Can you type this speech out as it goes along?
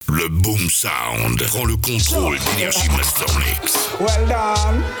Le Boom Sound prend le contrôle d'Energy Master Mix. Well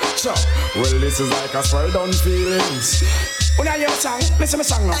done. So, well, this is like a swell done feelings. When I hear a song, listen to my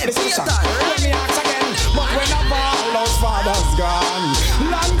song now. Listen to my song. Let me ask again. But when a ball, those fathers gone.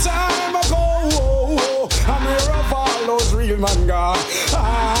 Long time ago, I'm here of all those real man gone.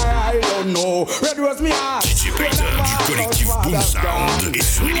 I don't know. Red was me heart. DJ Payton du collectif Boom Sound et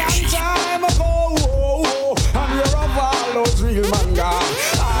sur Énergie. Long time ago, I'm here of all those real man gone.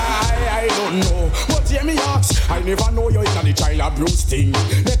 I don't know. But hear me ask, I never know you're in the child abuse thing.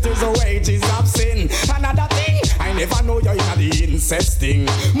 That is the wages of sin. Another thing, I never know you're in the incest thing.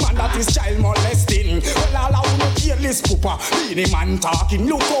 Man, that is child molesting. Well, all I wanna hear is poopa. Being a man talking.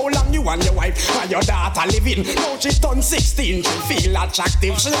 Look how long you and your wife and your daughter living. Now she turned 16, she feel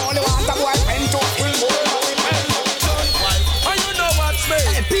attractive. She only want a boyfriend to feel more. And you know what's me?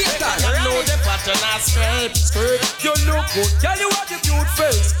 Hey, Payton, you know the pattern of skirt. You look good, girl, you have the cute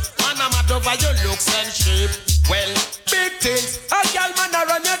face. Man, I'm mad over your looks and shape. Well, big things, a girl man a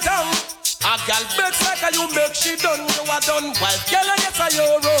run you down. A girl makes like a you make she done. You are done wife, girl, and yes, are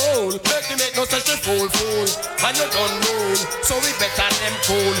your role. Make me make no such a fool. And you done roll, so we better them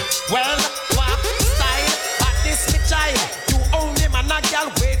cool. Well, what style, but this me child. You only man a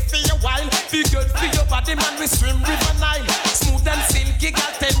girl, wait for your while. Be good for your body, man, we swim river Nile. Smooth and silky,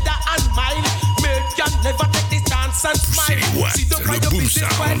 girl, tender and mild. Make you never take this chance and smile. See the Le Boom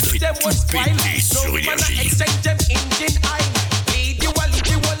Sound fait tout péter sur Énergie. Exchange them engine oil. Lead you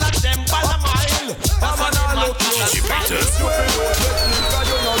all of them by a mile. I'm an all DJ Payton.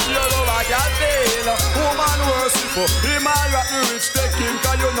 Woman worshipful, him a rock the rich take him.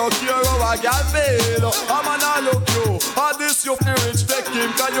 Cause you no care how a girl feel. I'm an all look you, all this you the rich take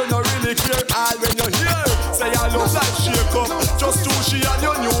him. Cause you no really care all when you hear. Say I love like shake up. Just two she and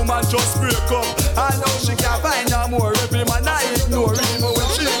your new man just break up. I know she can't find no more. Every man I ignore him when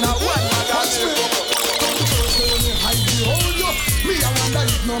she in a one I got shake up. Me I wonder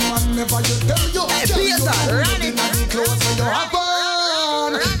if no man never you tell you. Hey, Payton, run it. Close when you have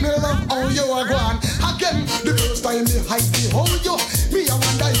on. Me love how you are gone. Again, the first time me hide the hold you. Me I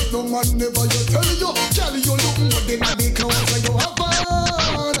wonder if no man never you tell you. Tell you look good in the clothes when you have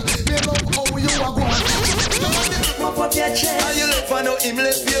on. Me love how you are gone. Pop up your chest. And you look for no him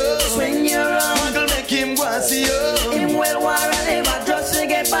left you. Swing your arm. Muggle make him go and see you. Him well war and him a just to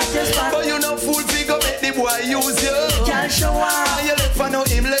get back his spot. But you no fool figure make the boy use you. Can't show up. And you look for no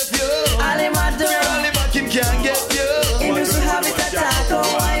him left you. All him a do. Only back him can't get you. Him used to have it attack. Oh,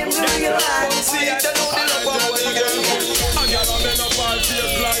 why him do you like? See, they know the love of what you get. I got a man up all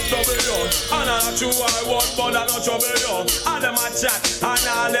face like W. And I not true I want, but I not trouble you. And them a chat, and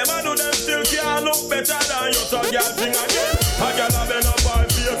all them a do them still can't look better than you. So girl sing again. I got a man up all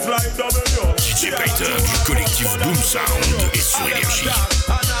face like W. DJ Payton du collectif Boom Sound et sur Énergie.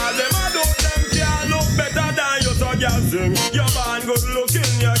 And all them a do them can't look better than you. So girl sing. You're born good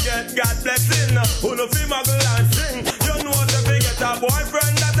looking, you get God blessing. Who no fi muggle and sing. You know if you get a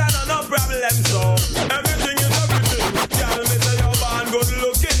boyfriend, that ain't no problem. So everything is everything. Girl, me say you're born good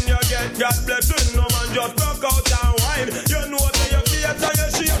looking, you get God blessing. No man just rock out and wine. You know that you feel so you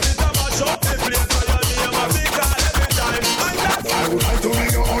shape it a mash up the place. So your name a big call every time. And that's I would like to be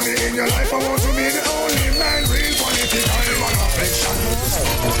the only in your life. I want to be the only man. Real quality time and affection.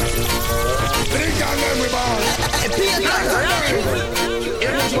 Think on them we born. Hey, Payton, run it.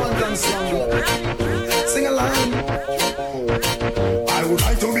 Every one can sing along. I would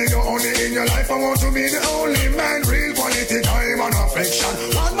like to be the only in your life. I want to be the only man. Real quality time and affection.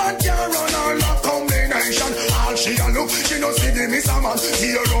 One man can run all that combination. All she a look, she no see the miss a man.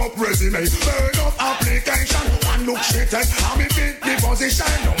 Tear up resume, burn up application. One look she take, and me fit the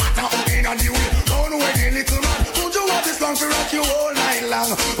position. No matter who in a new way, run away the little man. Would you want this long to rock you all night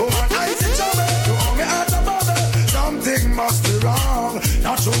long? Oh, and I see trouble, you owe me out of bother. Something must be wrong.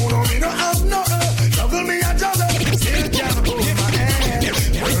 Not true, no me no have no. Juggle me a juggle, still can't hold my hand.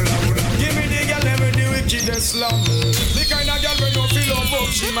 Give me the girl, never do it, keep the slum. The kind of girl when you feel up,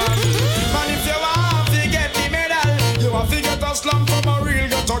 she man. Man, if you want to get the medal, you want to get a slum from a real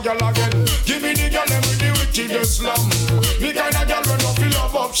ghetto girl again. Give me the girl, never do it, keep the slum. The kind of girl when you feel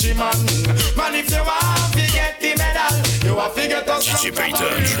up, she man. Man, if you want to get the medal, you want to get a slum DJ from a Payton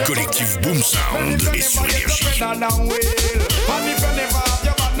real du ghetto collectif Boom Sound et sur Énergie. Man, if you never have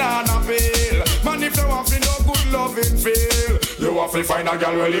your banana peel, man, if you want to no good loving feel, you have to find a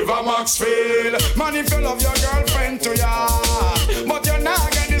girl who live a Maxfield. Man, if you love your girlfriend to ya, but you're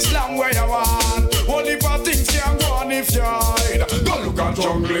not get this long where you want. Only for things can go on if you hide. Go look at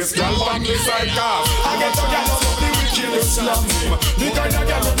junglist, girl, from the side car. I get a girl who love the wicked slum. The kind of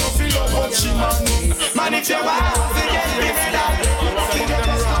girl who don't feel love but she man. Man, if you want to get the medal, you have to get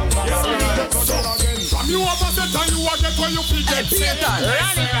a slum. Hey, Payton,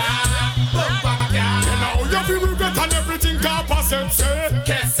 run it. You know you feel regret and everything can't pass it, say.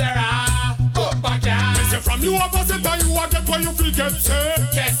 Kessera, Papa Say from you opposite and you a get what you feel get, say.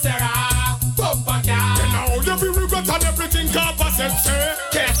 Kessera, Papa You know you feel regret and everything can't pass it, say.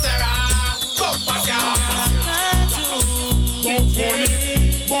 Kessera, Papa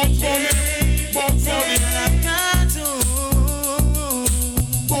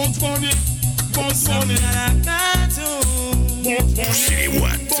But funny. Poussez les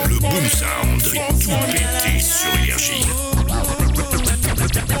watts, le boom sound fait tout péter sur Énergie.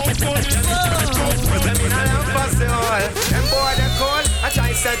 Them boy they cold. I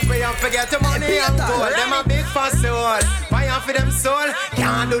try set way and forget the money and gold. Them a big fussy hole. Buy off for them soul.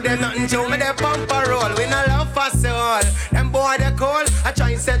 Can't do them nothing to me. They pump a roll. We no love fussy hole. Them boy they cold. I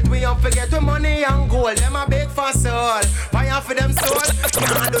try set way and forget the money and gold. Them a big fussy hole. Buy off for them soul.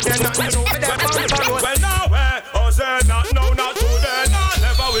 Can't do them nothing to me. They pump a roll. Well, now, say not today. No,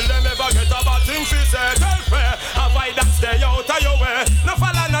 never will them ever get a bad thing fi say. Tell me, avoid that stay out of your way. No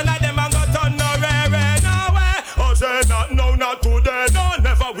follow none of them and go turn no rare. No way. Say not today. No,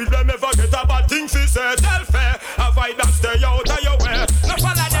 never will them ever get a bad thing fi say. Tell me, avoid that stay out of your way. No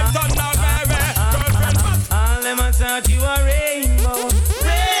follow them turn no rare. Girlfriend, all them a thought you a rainbow.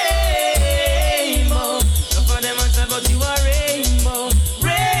 No for them a thought but you a rainbow.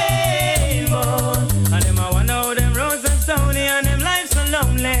 And them a wonder how them roads are stony and them lives so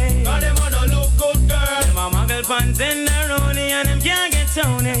lonely. God, them wanna look good, girl. Them a muggle pants in their Roni and them can't get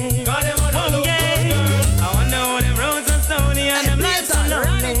Tony. God, them wanna look good, girl. I wonder how them roads are stony and them lives so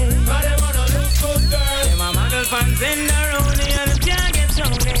lonely. God, them wanna look good, girl. Them a muggle pants in their Roni and them can't get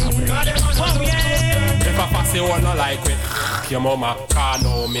Tony. God, them wanna look good, girl. If a fussy one no like it, your mama can't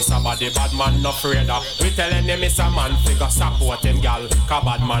know miss a body bad man no afraid of. We tell any miss a man figure support him gal. Cause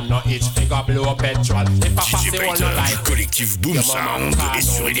bad man no itch figure blow petrol. If a fussy one no like it, Collectif Boom your mama Sound can't et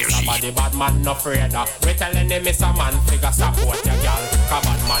sur know miss a Énergie. body bad man no afraid of. We tell any miss a man figure support your gal. Cause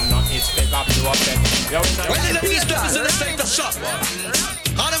bad man no itch figure blow petrol. When the peace is in the sector shop,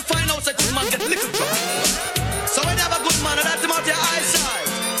 all them find out that this man get liquor drunk. So when you have a good man, that's him out your eyesight.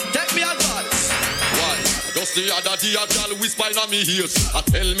 Take me advice. Why? Just the other day a girl whisper in me ears. I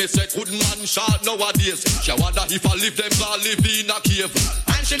tell me say good man short nowadays. She wonder if I live them or live in a cave.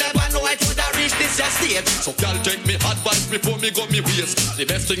 And she never know I could have reached this stage. So girl take me advice before me go me waist. The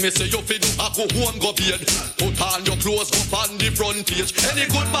best thing me say you fi do I go home go bed. Put on your clothes up on the front page. Any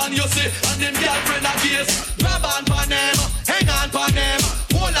good man you see and them girlfriend a gaze. Grab on pan them, hang on pan them,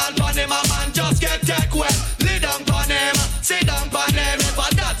 hold on pan them, a man just get take wet. Lay down pan them, sit down pan them. If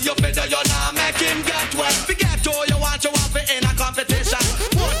I that you better you now make him get wet. Forget all you want to in a competition.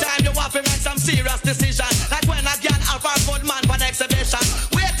 More time you want to make some serious decision. Like when a girl have a good man for an exhibition.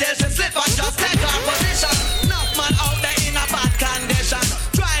 Wait till she slip and just take her position. Enough man out there in a bad condition.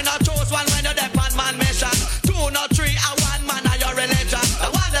 Try not choose one when you're deaf on man mission. 2 not 3 a one man of your religion. The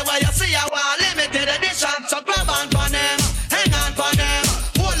one that where you see a one limited edition. So grab on them, hang on for them,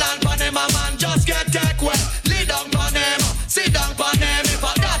 hold on for them, a man just get take wet. Lay down for them, sit down for them. If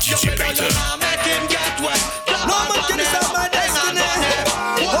I got you better you now make him get wet. Grab on for them, hang on for them,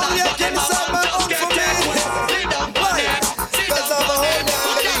 hold on for them, a man just get take wet. Lay down for them, sit down for them. If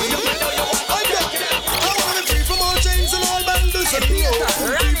I got you better you I wanna free from all chains and all bundles and rope.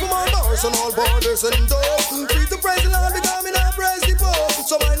 Free from all bars and all borders and dope. Free to praise the Lord because me not praise the Pope.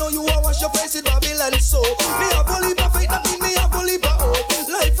 So I know you a wash your face with Babylon soap. Me have a leap of faith, that mean me have a leap of hope.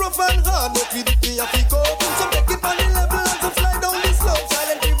 Life rough and hard, but with it me have to cope. So take it on the level and to fly down the slope.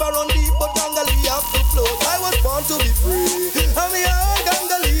 Silent river run deep, but gangali have to float. I was born to be free, and me a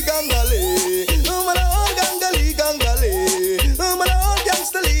gangali. Man a gangali. Man a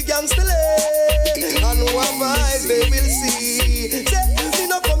gangsta lay. And who am I, they will see. Say, me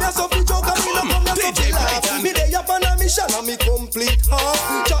no come here so fi joke and me no come here so fi laugh. Me dey up on a mission and me complete half.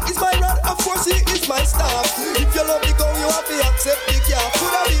 Jah is my rod, of course he is my staff. If you love the cow, you have to accept the calf.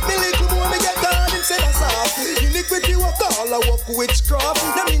 Coulda beat me little more, me get gone him say that's half. Iniquity work all a work witchcraft.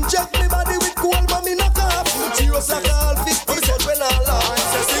 Them inject me body with gold, but me knock off. Serious like all 50 so when I laugh.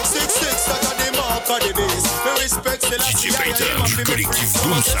 Say 666, that a the mark of the base. Me respect DJ Payton du collectif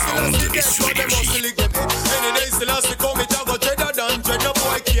Boom Sound et sur Énergie. Any day still has to come, it a go dreader than dread. No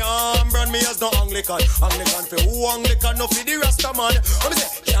boy can't brand me as no Anglican. Anglican for who? Anglican no for the Rasta man. When me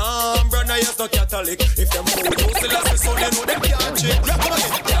say can't brand I as no Catholic. If them fool you still has to son, they know them can't check. Come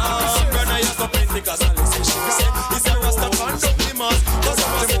again, can't brand I as no Pentecostal. Listen, she say it's a Rasta man up the mass. Cause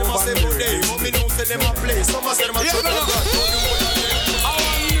some say them a say good day, but me know say them a play. Some say them a true to God.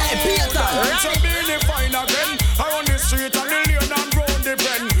 Hey, Payton, So really fine again. Around the street and the lane and round the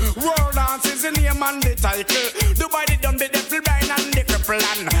pen. World dance is the name and the title. Dubai they done the devil by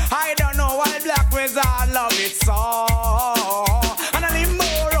plan. I don't know why black wizard love it so. And a limbo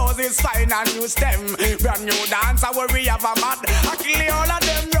roses fine and new stem. Brand new dance, I worry have a mad. I kill all of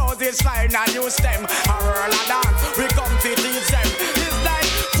them roses fine and new stem. A whirl a dance, we come to teach them. It's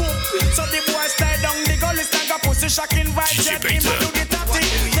like poop, so the boys stay down the gully, stand up, pussy shocking vibe. Check him and do the tatty.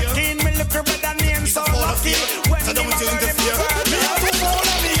 Check in me look better name so lucky. When the man interfere, me have to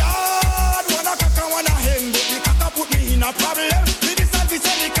follow me hard. Wanna cock and wanna hang, but the cock put me in a problem. Me decide to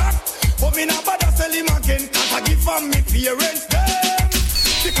sell the cock, but me not bother sell him again. Cause I give from me parents them.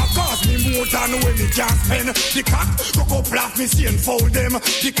 The cock cost me more than when me can't spend. The cock go blast me see and fold them.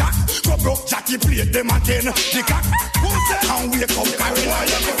 The cock go broke Jackie plate them again. The cock who say and wake up carry why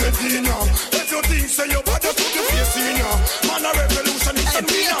you go get in now. Let your things say your body put your face in now. Man a revolution is a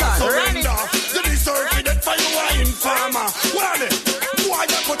me not surrender. You deserve it that for you are informer. Well why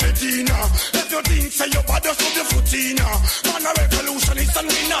you go get in now. Let your things say your body put your foot in now. Man a revolution is a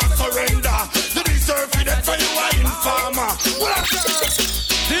me not surrender. You deserve it that for you are informer. Well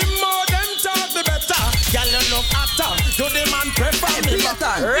the more them talk, the better. Girl, you look hotter. Do the man prefer me? The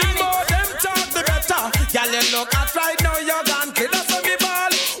more them talk, the better. Girl, you look hot right now. You're gone kid us on the ball.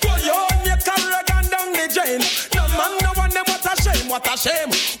 Whoa, you own your career gone down the drain. No man, no one them. What a shame, what a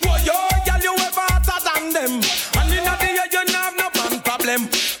shame. Whoa, yo, girl, you ever hotter than them. And in the year you no have no man problem.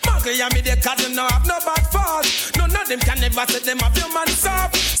 Muggle ya me they cause you no have no bad fault. None of them can never say them have your man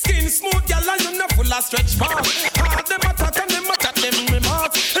soft. Skin smooth, girl, and you no full of stretch mark. Hard them attack and them attack them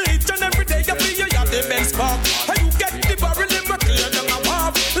remarks. Each and every day you feel you have the best spark. And you get the barrel in my clear down a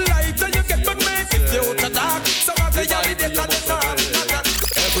warp. Light and you get but make it you to dark. So I say you they can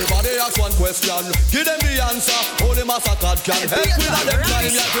everybody ask one question, give them the answer. Only Massacre can help with them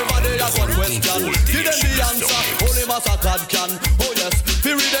time. Everybody ask one question, give them the answer. Only Massacre can. Oh yes,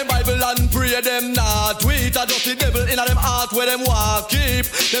 we read them Bible and pray them not. Tweet a dirty devil in them heart where them walk keep.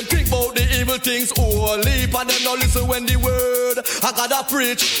 Them think about the evil things only, and them no listen when the word I gotta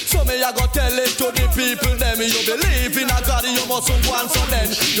preach. So me I go tell it to the people. Them you believe in a God, you must go on. So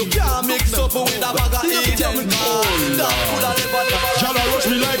then you can't mix up with a bag of Eden. That could have never. Shall I rush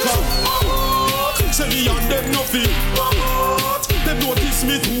me like a say me and them nothing. Them notice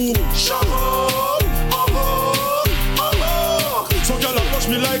me too. So girl I rush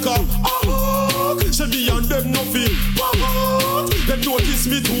me like a say me and them nothing. Them notice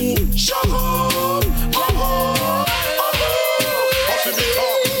me too.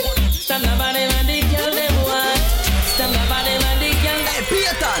 Stand up on them and the girl them want. Stand up on them and the girl. Hey,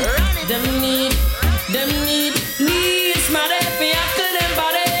 Payton. Them need smart if you after them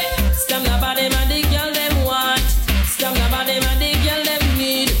body. Stand up on them and the girl them want. Stand up on them and the girl them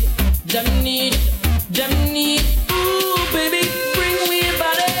need. Ooh, baby, bring me a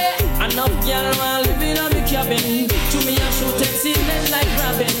body. Enough girl while living on the cabin. To me I shoot excellent like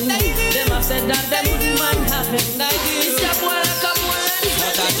Robin. Them have said that them wouldn't mind having. It's that boy like a boy.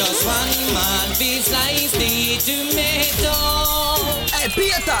 But I just one man be sliced the tomato. Hey,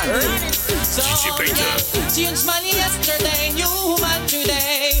 Payton. So yeah, change man yesterday, new man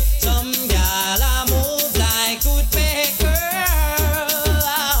today. Some gal a move like good girl.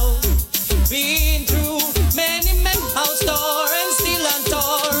 Been through many men house door and still on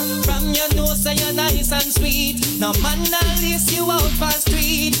tour. From your nose say you're nice and sweet. No man that lace you out for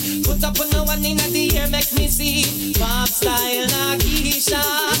street. Put up on no one in the ear make me see. Pop style Nakisha.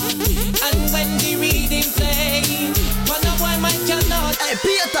 And when the reading play, one of why man cannot. Hey,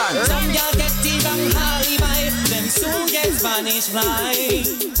 Payton. Some y'all get the wrong holiday. Them soon get Spanish right.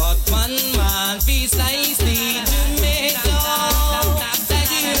 But one man feels like the tomato.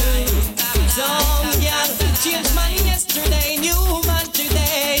 Some y'all change man yesterday, new man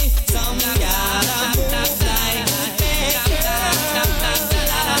today. Some y'all a move like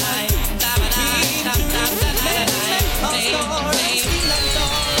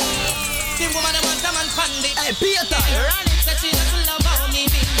the woman a want a man funded. Hey, Payton. Said she doesn't love how me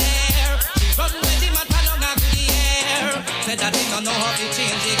been there. Run with the man pan on a good year. Said that they don't know how to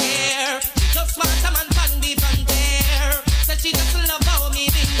change the gear. Just want a man funded from there. Said she doesn't love how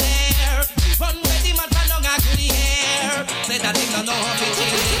me been there. Run with the man pan on a good year. Said that they don't know how to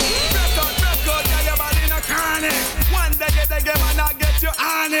change the gear. Record, get your body in a corner. One day man, I get you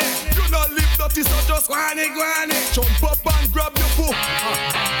on it. You don't live dirty, so just guani. Jump up and grab your book.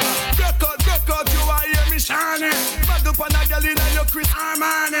 Record, you are hear me shining. Bag up on a girl in your Chris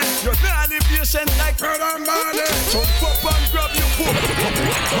Armani. You're not patient like Pearl and Barney. Jump up and grab your book.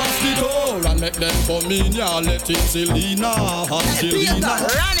 Pass the door and make them come in. Yeah, let it Selena, Angelina.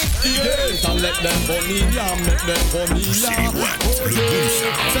 The gate and let them come in. Yeah, make them come in. Yeah, C'est les watts, le boom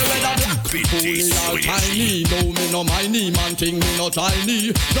sound, fait tout Fully all tiny. No me no miney, man thing me no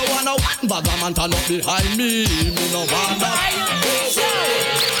tiny. No one no one bag a man turn up behind me. Me no want that.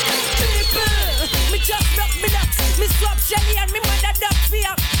 Me just knock me ducks. Me swap Shelly and me mother duck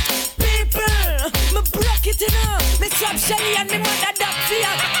fear. People, me broke it in her. Me swap Shelly and me mother duck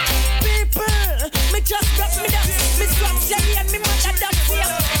fear. People, me just knock me ducks. Me swap Shelly and me mother duck fear.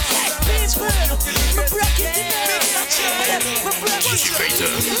 People, me broke it in her. Me broke it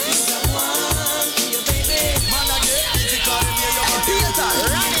in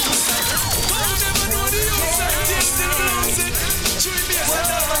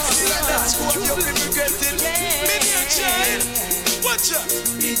Watch out.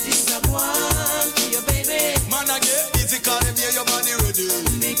 Make this a one for your baby. Man, I get easy call them, yeah, your body ready.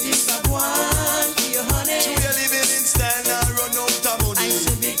 Make this a one for your honey. You are living in style and run out of money. I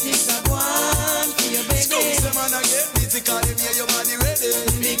say make this a one for your baby. Scoops them, man, I get easy call them, yeah, your body ready.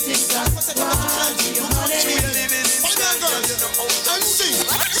 Make this a one for your honey. You are living in style, girl, you know how and sing.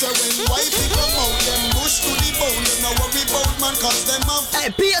 So when wifey come out, them bush to the bone. Them no worry about man, cause them have.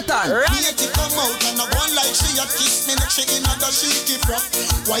 Hey, Payton! Matey come out and a one like she a kiss me, neck she in a the shaky front.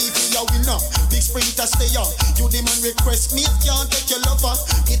 Wifey a winner, big sprinter stay up. You the man request me, can't take your lover.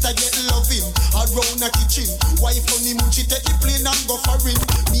 It a get loving, around a kitchen. Wife on the moon, she take the plane and go for it.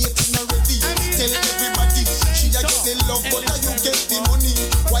 Matey not ready, tell everybody. She a get the love, but you get the money.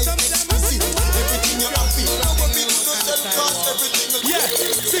 Wife explicit, everything you happy. No go big to sell cost, everything. Yeah,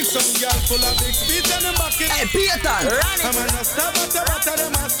 sing some girl full of big speed and them back it. Hey, Payton! I'm a star, but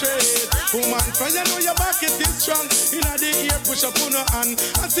them a straight. Woman, friend, you know your back it is strong. Inna the ear, push up on her hand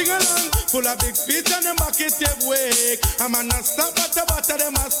and sing along. Full of big speed and them back it take wake. I'm a star, but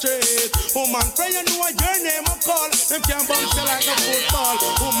them a straight. Woman, friend, you know your name I call. Them can't bounce you like a football.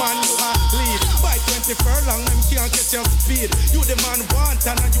 Woman, you a lead. By 20 furlong, them can't get your speed. You the man want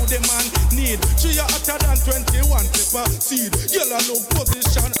and you the man need. She you hotter than 21 pepper seed. Yellow look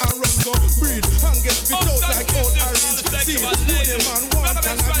position and run go breed. And get spit out like old orange seed. You the man want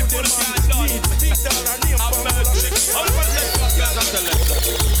and you the man need. These are a name for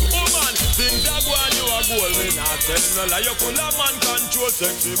woman, things are going, you are gold. Me not tell no lie. You full of man control,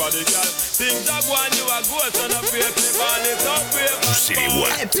 sexy body girl. Things are going, you are gold. So no fear, me ball it up, brave Poussez les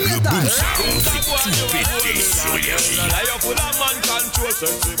watts, le boom sound fait tout péter sur Énergie. You full of man control,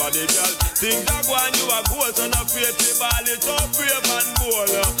 sexy body girl. Things are going, you are gold. So no fear, me ball it up, brave and bold.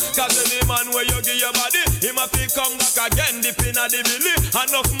 Cause any man where you give your body, he must come back again. Dip in a the belly,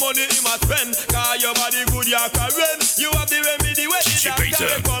 enough money he must spend. Cause your body good, you can run. You have the remedy where the doctor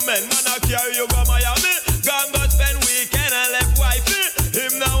recommend. Man, I carry you go Miami. Gone go spend weekend and left wifey.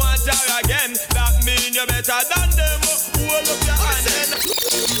 Him now want her again. That mean you better than them. Hold up your hand and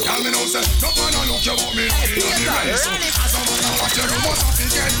tell me now, say, no man a look you want me in the race. As a man a watch you, you must have to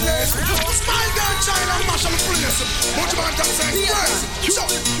get less. Smile girl, child and mash up the place. Much man can say express. So,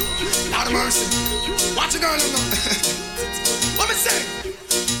 Lord of mercy. Watch you girl, you know. What me say?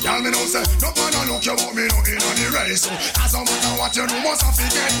 Tell me now, say, no man a look you want me in the race. As a man a watch you, you must have to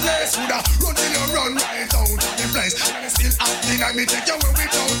get less. Woulda run till you run right out of the place. And still acting like me take you where we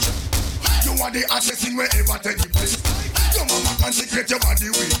don't. You are the hottest thing wherever take the place. Your mama can secret your body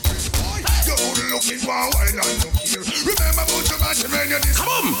with you're good looking for a while and look here. Remember about your body when you're this.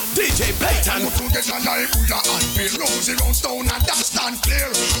 Come on, DJ Payton. You get a life with your hand feel rosy round stone and that stand clear.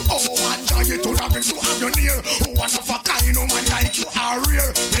 Oh, one giant to have him to have you near. Oh, what a fuck kind of man like you are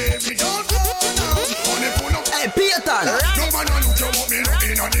rare. Baby, don't go now. On the phone up. Hey, Payton. No man a look you want me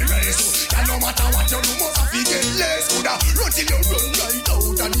looking on the race. And no matter what you do, must have to get less. Coulda run till you run right out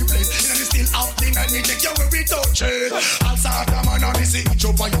of the place. And it's still happening and me take you where we touch it. I'll start a man on this each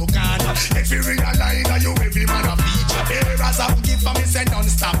up on your gun. If you realize that you every man a feature. Here as I give for me say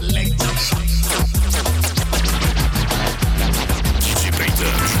non-stop lecture. DJ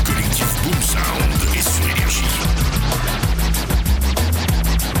Payton, collectif Boom Sound et sur Énergie.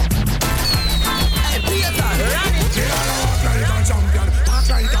 Hey, Payton.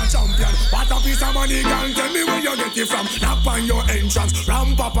 Like a champion, what a piece of money, girl. Tell me where you get it from. Knock on your entrance,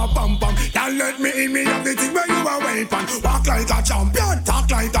 ram pa pa pam pam. Can't let me in, me have the thing where you are waiting. Walk like a champion,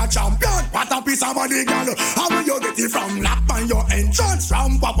 talk like a champion. What a piece of money, girl. How where you get it from? Knock on your entrance,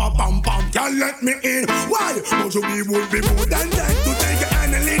 ram pa pa pam pam. Can't let me in. Why? But you would be more than that to take your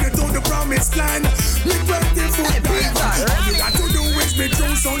hand and lead you to the promised land. Me 20 foot diver. All you got to do is be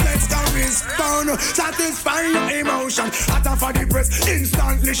true, so let's go respond. Satisfy your emotion. Hotter for the press,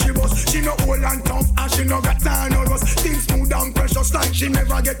 instantly she was. She no old and tough and she no got time no rust. Things smooth and precious like she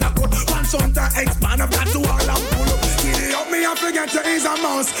never get a cut. One son to expand, I've got to all and pull up. Giddy up, me, I forget to ease a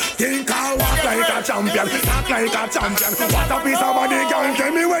mouse. Think I walk like a champion, talk like a champion. What a piece of body, girl,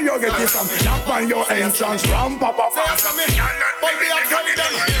 tell me where you get it from. Knock on your entrance, ram, papa.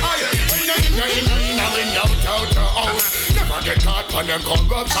 Never get caught on them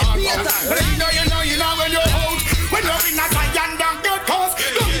Congo song. You know when you're out. When you're in a giant don't get caught.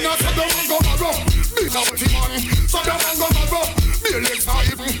 Don't know so don't go marrow. Big out the man, so don't go marrow. Be legs not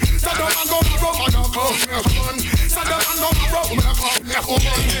even. So don't go marrow. Man don't go fun. So don't go marrow. Man come here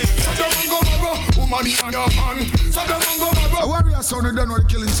woman. So don't go marrow. Woman in your hand. So don't go marrow. A warrior sound done with the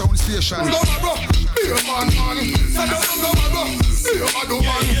killing sound station. Go marrow. Be a man. So don't go marrow. Be a bad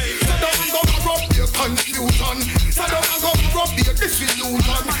woman. So don't go marrow. Be a confusion. So don't go marrow. Be a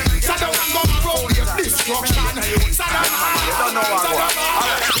disillusion. So don't go marrow. Be a destruction. So don't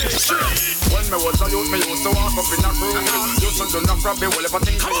when me was a youth, me used to walk up in a crew. Used to do not probably well if I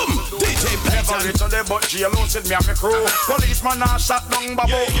think I used to do. DJ Payton. Never reach on the but jail said me and me crew. Policeman a shot down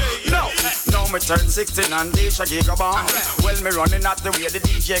babu. No, now me turn 16 and DJ gigabomb. Well me running at the way the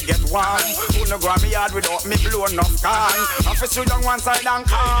DJ get warm. Who no go on me yard without me blow enough can. I fi sit down one side and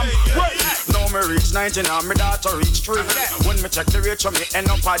calm. Wait, now me reach 19 and me daughter reach 3. When me check the rate, me end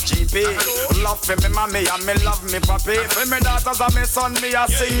up at GP. Love for me mommy and me love me papi. For me daughters and me son, me a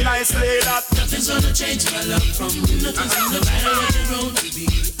sing nicely that. Nothing's gonna change my love from you. Nothing's gonna matter what you're going to be.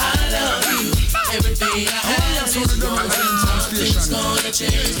 I love you. Everything I have is gonna change. Nothing's gonna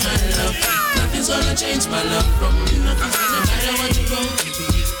change my love. Nothing's gonna change my love from you. Nothing's gonna matter what you're going to be.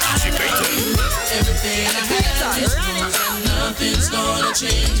 I love you. Everything I have is gonna. Nothing's gonna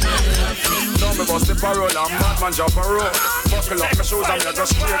change my love from you. Now me bust the parole and Batman jump a road. Buckle up my shoes and me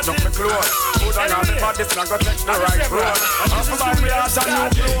just straight up my clothes. Put on all the bodies and I go take the right road. After buy me out a new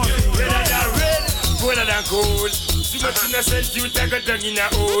clothes. Redder than red, colder than cold. Too much innocent youth I got dug in a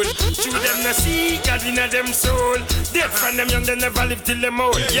hole. Shoot them no see God in a them soul. Dead from them young they never live till them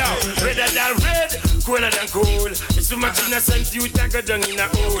old. Yo, redder than red, colder than cold. It's too much innocent youth I got dug in a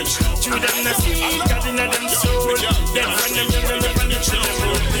hole. Shoot them no see God in a them soul. Dead from them young they never live till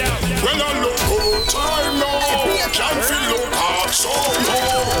them old. Well, I look good time now. Can't feel look hard so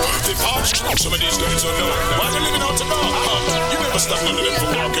low. The parch, some of these guys don't know. Why they living out to know? You never stop none of them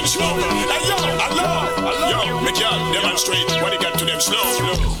from walking slow. Hey yo, yo, make y'all demonstrate when they get to them slow.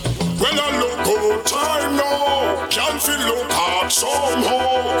 Well, I look good time now. Can't feel look hard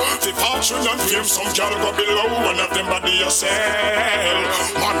somehow. The fortune and fame, some girl go below. One of them body yourself.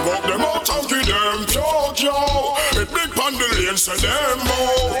 Man walk them out and give them plug, yo. A big pan the lane, say them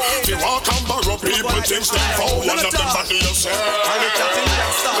more. They walk and borrow people, things them for. One of them body yourself.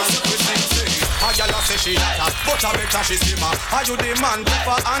 A gyal a say she hotter, but a better she simmer. Are you the man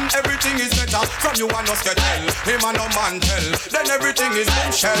pepper and everything is better? From you and us get tell, him and no man tell. Then everything is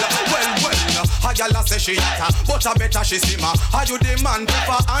bombshell. Well, a gyal a say she hotter, but a better she simmer. Are you the man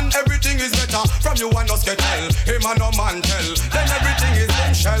pepper and everything is better? From you and us get tell, him and no man tell. Then everything is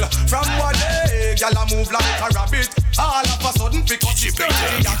bombshell. From one day, gyal a move like a rabbit. All of a sudden pick up the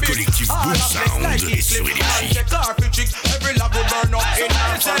dirty habit. All of flex like he slip and take carpet chicks. Every lab will burn up in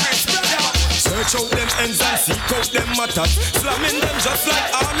our search out them ends and seek out them matters. Slamming them just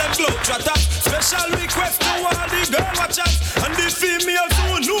like all them globetrotters. Special request to all the girl watchers and the females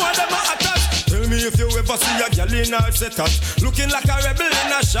who know them are attached. Tell me if you ever see a girl in her setup looking like a rebel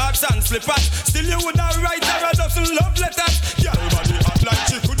in her shorts and slippers. Still you would have write her a dozen love letters. Girl body hot like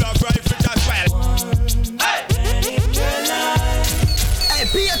she could have write it as well. Hey,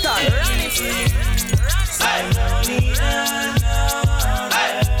 Payton.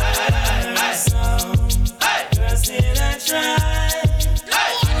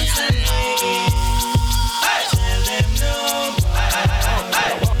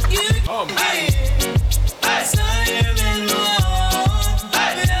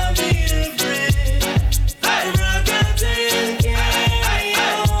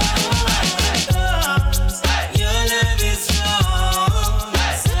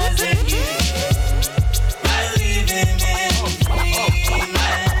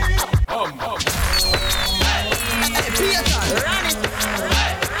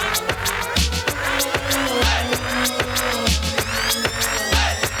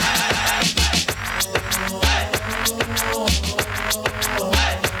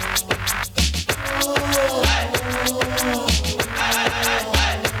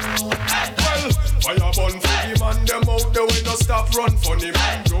 Run funny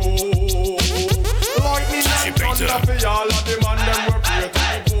man do. Lightning and thunder for all of them and them were pray to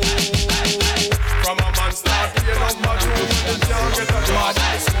the bone. From a man start to number 2, they can't get a job.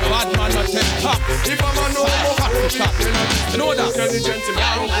 Bad man not take top. If a man know how to you know that. intelligent in the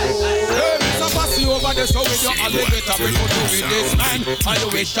Hey, Mr. Passy over this so with your alligator, we go do with this man. And you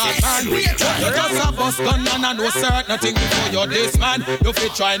wish shot man. You just a bust gun man and no certain thing before you're this man. You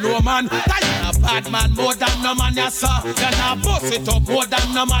fit try no man. That you a bad man more than no man ya saw. You not bust it up more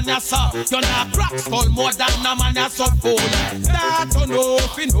than no man ya saw. You not crack skull more than no man ya saw. Fool. That you know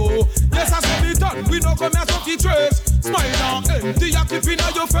if you know. Yes, I saw it done. We no come here so fi trace. Smile now empty a clip inna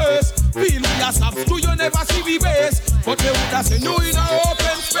your face. Feel we a soft screw you never see we base. But they woulda say no in a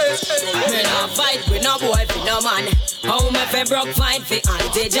open space. Me nah fight with no boy, with no man. How me fi broke fight fi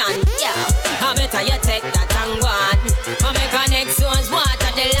Auntie John? Yeah, I better you take that and go on. I make a next one's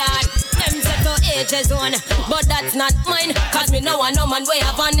water the Lord. Them say to age zone, but that's not mine. Cause me no want no man way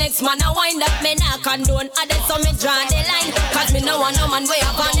have a next man a wind up. Me nah condone, and then so me draw the line. Cause me no want no man way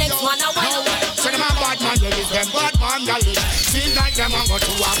have a next man a wind up. So them a bad man, they live them bad man, they live. Seems like them a go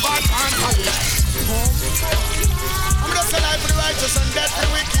to a bad man college. I'm just alive for the righteous and death for the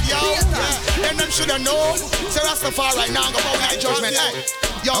wicked, yo. Yeah, and them shoulda know. Say Rastafari right now, go about night judgment, hey.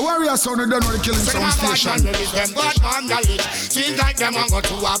 Yo, a warrior son, they don't know the killing some station. Them bad man college. Seems like them a go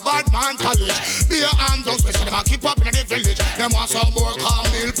to a bad man college. Be your arms out, so them a keep up in the village. Them want some more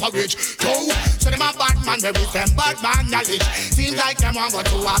cornmeal porridge. Yo, so them a bad man, they with them bad man knowledge. Seems like them a go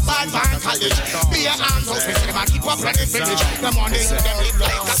to a bad man college. Be your arms out, so them a keep up in the village. Them want them live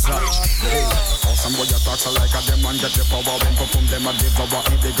like a savage. Some boy talk so like a them and get the power. When perform them a devour.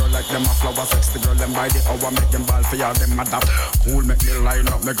 Eat the girl like them a flower. Sex the girl them by the hour. Make them ball for y'all them a dap. Cool make me line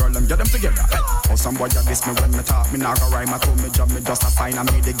up me girl them get them together. Oh some boy a diss me when me talk. Me nah go rhyme. I told me job me just a sign. And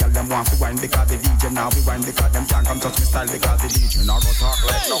me the girl them want to wine because the DJ now we wine because them can't come touch me style because the DJ now go talk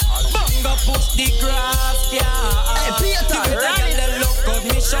like no. Bunga push the grass, yeah. Hey Payton, right? Them look good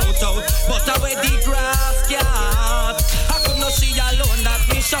me shout out, but away the grass, yeah. I could not see alone that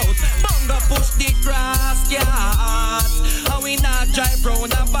me shout. Bunga push the grass, yeah. And we not drive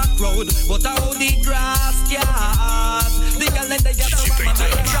round a back road, but how the grass, yeah. The girl let the get over my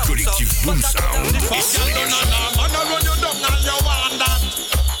man. Collectif Boom Sound. Man a run you down and you want that.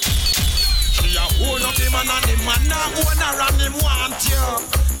 She a own up the man and the man a own her and him want you.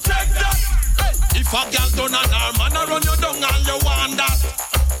 Take that. If a girl done on her, man a run you down and you want that.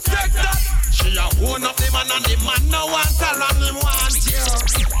 Take that. She a own up the man and the man no want her and him want you.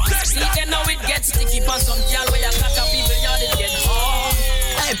 See then now it gets sticky for some girl where you catch up people yard it get hard.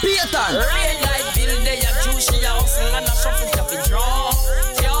 Hey Payton, red light bill they a juice she a hustle and a shuffle to be draw.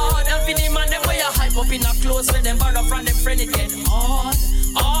 Yard and for the man them where you hype up in a clothes when them borrow from them friend it get hard,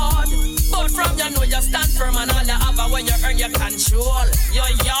 hard. But from you know you stand firm and all you have when you earn your control your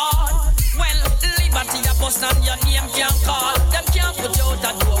yard. Well, liberty a bust and your name can't call. Them can't put you out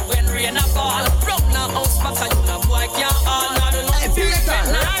a door when rain a fall. Broke now house back and you no boy can't all. I don't know if you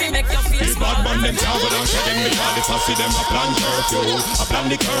make you feel small. Bad man them can't go down, shut them because the fussy them a plan curfew, a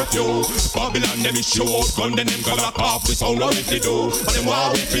plan the curfew. Babylon them is show out, gun them go lock off. The sound what we do, and them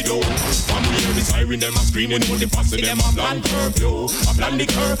what we do. From we hear the siren them a screaming, but the fussy them a plan curfew, a plan the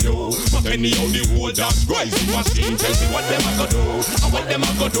curfew. But anyhow the whole dance rise, the machine tell me what them a go do, and what them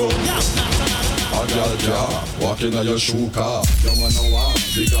a go do. A girl car, walking on your shoe car. You wanna walk,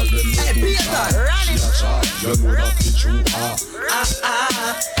 the girl them hey Payton, she a chat, you know that the true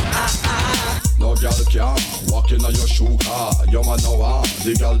No girl car, walking on your shoe car. You wanna walk,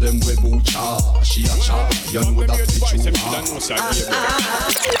 the girl them we boot she a chat, you know that the true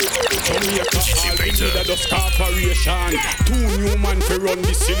DJ just corporation. 2 new man for run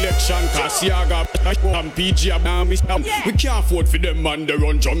the selection. Cause Siaga and PG we can't afford for them man they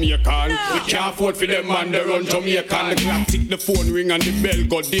run Jamaican. We can't afford for them man they run Jamaican. The clock tick, the phone ring and the bell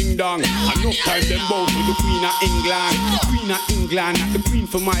go ding dong. And no time them bow to the Queen of England. The Queen of England, the Queen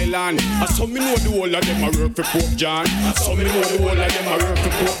for my land. And some me know the whole of them a work for Pope John. And some me know the whole of them a work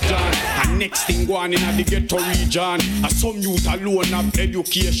for Pope John. And next thing go on in the ghetto region. And some youth alone have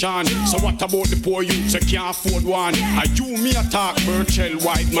education. So what about the poor youths that can't afford one? And you me attack Birchell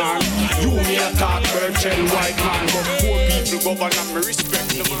white man. You me attack Birchell white man. But poor people govern and me respect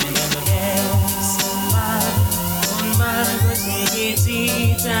them.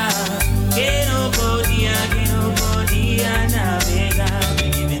 Que no podía navegar.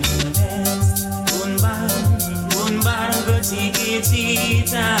 Giving to the best. Un barco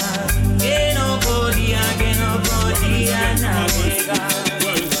chiquitita. Que no podía navegar.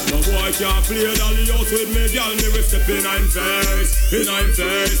 I can't play dolly house with me, girl. Me will step in I'm face, in I'm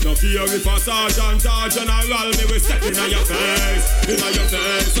face. No fear if a sergeant or general, me will step in your face, in your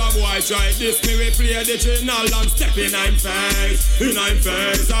face. Some boy try this, me will play the channel and step in I'm face, in I'm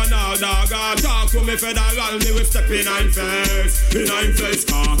face. And all dog talk to me federal, me will step in I'm face, in I'm face.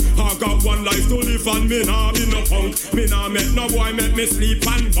 Car got one life to live and me nah be no punk. Me nah make no boy make me sleep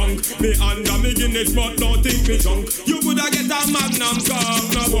and bunk. Me under me Guinness but don't think me drunk. You coulda get a magnum gun.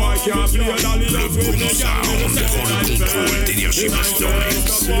 No boy can't play dolly up with me gang. Me the second d'énergie master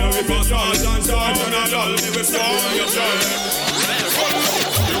mix. We pass all and start on a doll. Me we start your journey.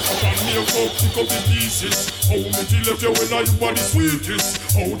 Pick up the pieces. How me kill if you when you are the sweetest.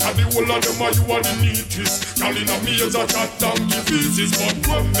 Out of the whole of them you are the neatest. Calling on me as a cat donkey pieces. But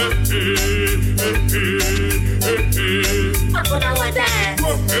I'm gonna want that.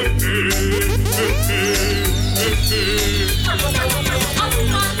 I'm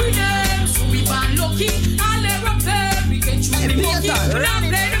not with them, so we ban lucky. I'll never play. We get you the monkey. We not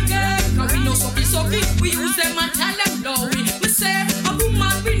play the game, cause we know sucky. We use them and tell them no. We say a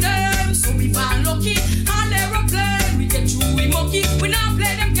woman with them, so we ban lucky. I'll never play. We get you the monkey. We not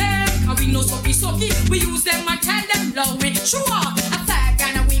play them game, cause we know sucky. We use them and tell them no. We sure a fag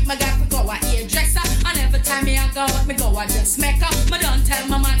and a week. My guy could go a hairdresser, and every time me I go out, me go a dressmaker. Me don't tell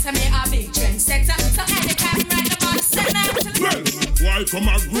my man to me a big trendsetter. So anytime right about the center. Well, why come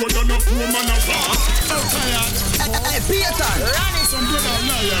a grow down a poor man a fast? So tired. Hey, Payton. Running some brother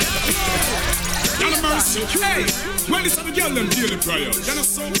liar. Y'all mercy. Hey, when this other girl them daily prayer. You know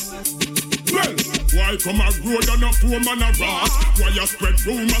so? Well, why come a grow down a poor man a rat? Why you spread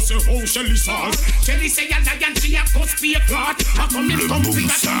rumors say how Shelly sauce? Shelly say a lion, she a cuss be a clot. How come it come to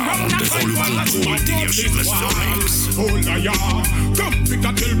that round and fight for us? Oh liar, come pick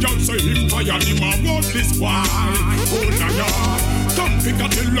a tell girl say him tired, him a want this why? Oh liar, come pick a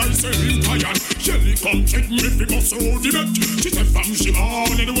tell I say him tired. Shelly come check me fi bust out the bet. She said fam she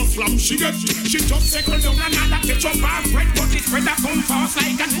on and it was flam she get. She just circle down and all that ketchup and bread, but this bread a come fast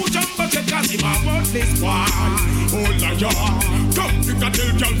like a new jumbo jet. Him a worthless boy. Oh liar, come pick a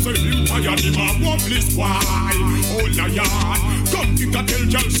tell girl say him tired. Him a worthless boy. Oh liar, come pick a tell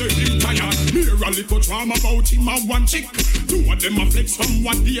girl say him tired. Hear a little drama about him a one chick. Two of them a flex from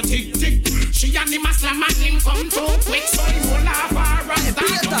what they tick. She and him a slam and him come too quick, so he will laugh her and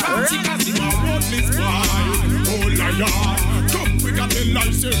start to party 'cause him a worthless boy. Oh liar, come pick a tell I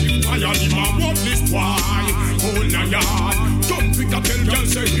say him tired. Him a worthless boy. Oh liar, come pick a tell girl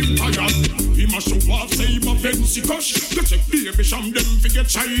say him tired. Him a show off, say him a fancy cush. You check baby sham them fi get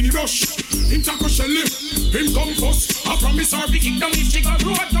shiny rush. Him tackle Shelly, him come first. I promise her big down if she go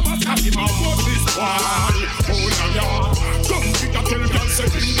road to bust. Cause him a worthless boy. Oh liar, come pick a tell girl say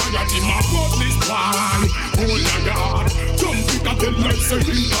him tired. Him a worthless boy. Oh liar, come pick a tell girl say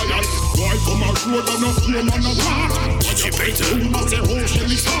him tired. Why come a road and a poor man a rat? deejaypayton. Him a say oh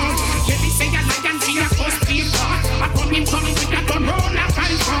Shelly start. Shelly say a lion she a cuss be a clot. I come him come with a gun roll a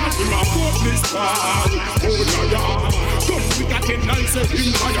fight fast. Him a worthless boy. Oh liar, come pick a tell I say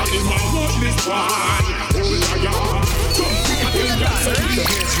him tired. Him a worthless boy. Oh liar, come pick a tell I say him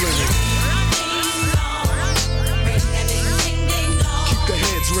tired. Keep the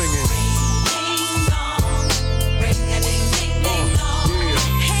heads ringing.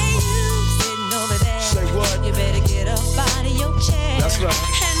 You better get up out of your chair. That's right.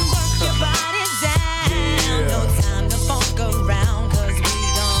 And work your body down. Yeah. No time to funk around, 'cause we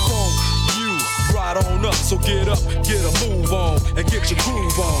gon' Funk you right on up. So get up, get a move on, and get your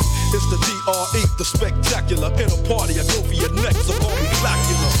groove on. It's the DRE, the spectacular. In a party, I go for your neck, so call me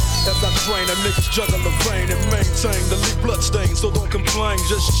Blackula. As I train, a niggas juggle the vein and maintain the leak blood stain. So don't complain,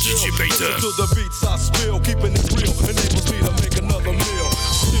 just chill. Listen to the beats I spill, keeping it real enables me to make another meal.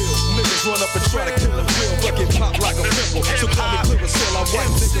 Still, niggas run up and try to kill a real, but get popped like a pimple. So call me Clearasil, I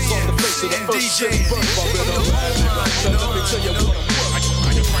wipe niggas on the face of the earth. Shit, burn my rhythm. Let me tell you what I'm worth.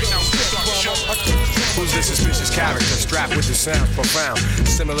 Who's this suspicious character strapped with the sound profound,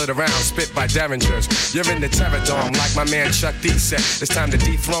 similar to rounds spit by derringers? You're in the terror dome, like my man Chuck D said. It's time to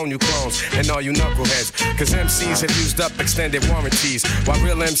dethrone you clones and all you knuckleheads. Cause MCs have used up extended warranties, while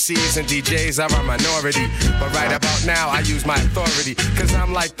real MCs and DJs are a minority. But right about now, I use my authority, cause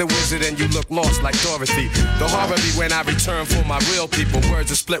I'm like the wizard and you look lost like Dorothy. The horror be when I return for my real people.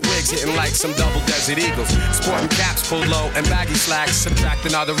 Words of split wigs hitting like some double desert eagles. Sporting caps pulled low and baggy slacks,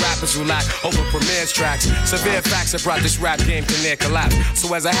 subtracting all the rappers who lack over premieres tracks. Severe facts have brought this rap game to near collapse.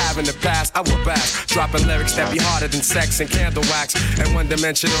 So as I have in the past, I will back, dropping lyrics that be harder than sex and candle wax. And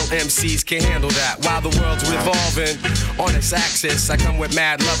one-dimensional MCs can't handle that. While the world's revolving on its axis, I come with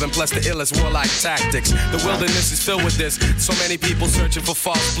mad love and plus the illest warlike tactics. The wilderness is filled with this. So many people searching for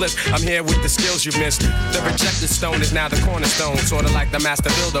false bliss. I'm here with the skills you've missed. The rejected stone is now the cornerstone, sorta like the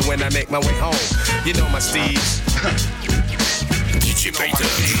master builder when I make my way home. You know my steeds. DJ Payton,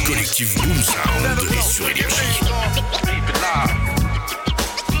 collectif Boom Sound et sur Énergie.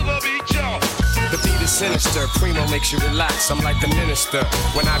 The beat is sinister, Primo makes you relax. I'm like the minister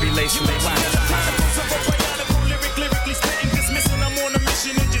when I be lacing they wax. Lyrically spitting, dismissing. I'm on a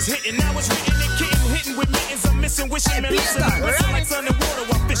mission and just hitting. Now it's written and kitten, hitting with mittens. I'm missing, wishing, man, listen. Listen like sun and water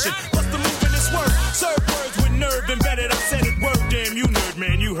while fishing. What's the move in this word? Serve words with nerve embedded. I said it word, damn you nerd,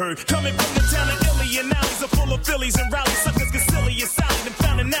 man, you heard. Coming from the town of Illy and alleys are full of Phillies and rallies. Suckers get silly and Sally, them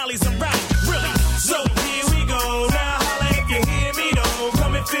fountain alleys and rally. Really? So here we go. Now holla if you hear me though.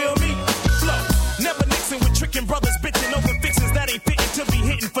 Come and feel me. Flow. Never mixing with tricking brothers, bitching over fixins that ain't fitting to be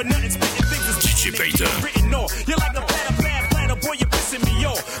hitting for nothing. Spitting things is DJ Payton. Written off. You're like a bad planner, boy, you're pissing me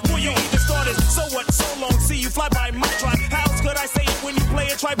off. Boy, you even started. So what? So long. See you fly by my try. How else could I say it when you play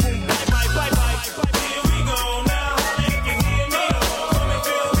it? Try boom. Bye bye bye bye. Here we go now. Holla if you hear me though. Come and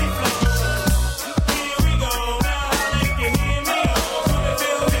feel me flow. Here we go now. Holla if you hear me though. Come and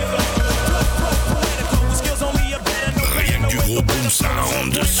feel me flow. Poetical skills only a better. Rien que du gros boom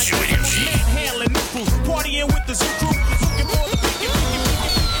sound sur Énergie. Handling new crews, partying with the zoo crew, looking for the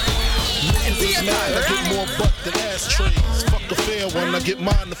I get more butt than ashtrays. Fuck a fair one, I get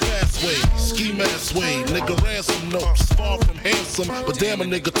mine the fast way. Ski mask way, nigga ransom notes. Far from handsome, but damn a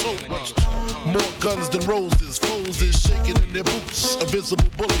nigga tote much. More guns than roses, foes is shaking in their boots. A visible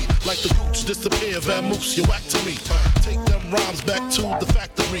bully, like the gooch disappear, vamoose, you whack to me. Take them rhymes back to the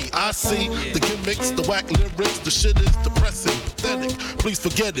factory. I see the gimmicks, the whack lyrics, the shit is depressing, pathetic. Please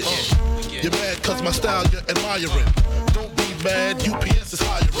forget it. You're mad cause my style you're admiring. Don't be mad, UPS is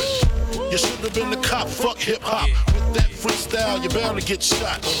hiring. You should have been a cop, fuck hip-hop. With that freestyle, you're bound to get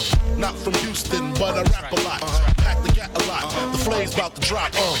shot. Not from Houston, but I rap a lot. Pack the gat a lot, the flame's about to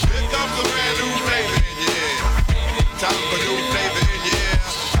drop. Here comes a brand new flavor in your ear. Top of a new flavor in your ear.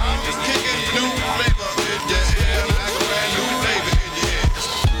 I'm just kicking new flavor in your ear. Like a brand new flavor in your ear.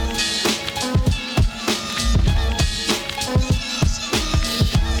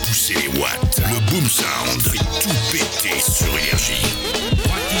 Poussez les watts, le boom sound fait tout péter sur Énergie.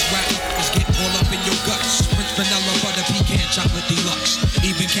 All up in your guts. French vanilla, butter, pecan, chocolate deluxe.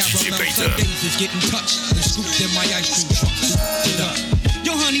 Even caramel sundaes is getting touched and scooped in my ice cream truck. It up.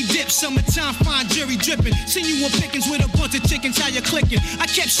 Yo, honey dip, summertime, fine jury dripping. Seen you on pickings with a bunch of chickens, how you clicking? I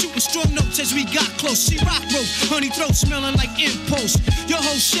kept shooting strong notes as we got close. She rock rope, honey throat smelling like impulse. Your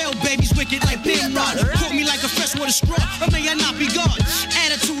whole shell, baby's wicked like Nimrod. Caught me like a freshwater straw, or may I not be God?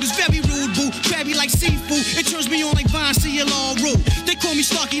 Attitude is very rude, boo. Crabby like seafood, it turns me on like Vine, see you all rude. They call me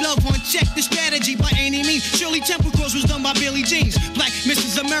Starkey Love Hunt, check the strategy by any means. Shirley Temple Cross was done by Billie Jeans. Black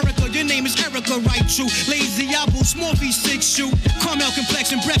Mrs. America, your name is Erica, right? True. Lazy apple, small feet, 6 shoe. Caramel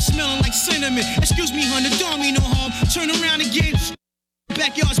complexion, breath smelling like cinnamon. Excuse me, honey, don't mean no harm. Turn around again.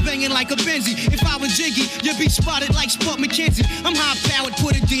 Backyard's banging like a Benzie. If I was Jiggy, you'd be spotted like Spud McKenzie. I'm high powered,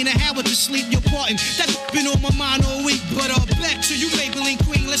 put a Dina Howard to sleep, you're parting. That's been on my mind all week. But back to you, Maybelline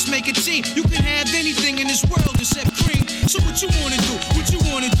Queen, let's make a team. You can have anything in this world except cream. So what you wanna do? What you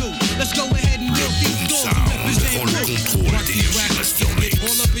wanna do? Let's go ahead and milk these doors.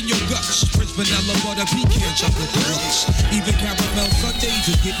 All up in your guts. French vanilla, butter, pecan, chocolate deluxe. Even caramel sundaes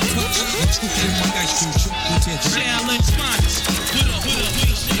is getting touched and scooped in my ice cream truck. Challenge minds.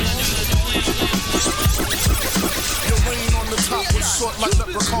 Your rain on the top was short like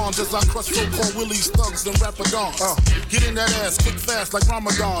leprechauns as I crush so-called willies, thugs, and rapadons. Get in that ass quick fast like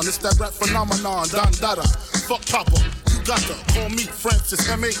Ramadan. It's that rap phenomenon, Don Dada. Fuck Papa, you got to call me Francis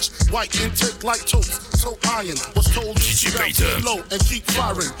M.H. White intake like toast. So iron was told to keep low and keep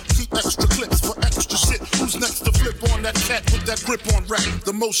firing. Keep extra clips for extra shit. Who's next to flip on that cat with that grip on rap?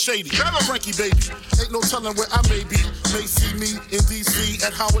 The most shady. Frankie baby, ain't no telling where I may be. May see me in D.C.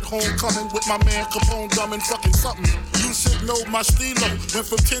 at Howard Homecoming with my man Capone dumbing fucking something. You should know my stilo. Went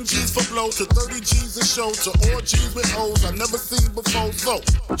from 10 G's for blow to 30 G's a show to all G's with O's I never seen before. So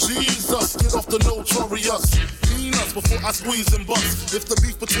Jesus, get off the notorious. Clean us before I squeeze and bust. If the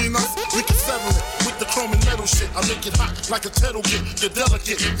beef between us, we can settle it with the chrome and metal shit. I make it hot like a kettle get. You're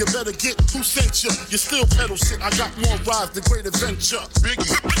delicate, you better get who sent you. You still pedal shit. I got more rides than Great Adventure. Biggie,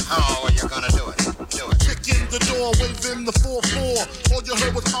 how are you gonna do it? Do it. Kick in the door, waving the 4-4. All you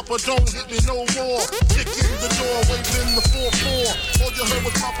heard was Papa, don't hit me no more. Kick in the door, waving the 4-4. All you heard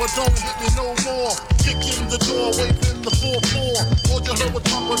was Papa, don't hit me no more. Kick in the door, waving the 4-4. All you heard was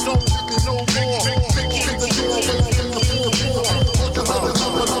Papa, don't hit me no more. Kick in the door, waving the 4-4. All you heard was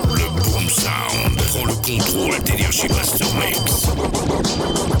Papa, don't hit me no more. Le boom sound prend le contrôle d'Énergie Master Mix.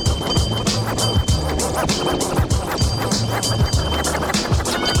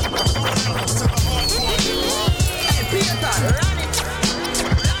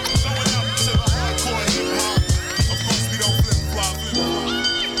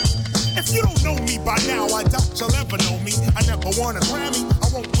 If you don't know me by now, I doubt you'll ever know me. I never won a Grammy, I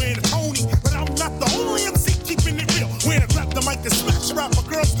won't win a Tony, but I'm not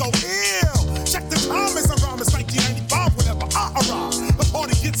girls go ill. Check the comments around, it's 1995 whenever I arrive. The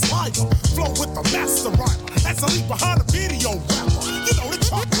party gets lighter, flow with the master rhymer. That's a leap behind a video rapper. You know the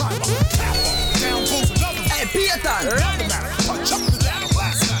truck driver, capper. Down goes another. Hey, Payton! Another matter, punch up the data,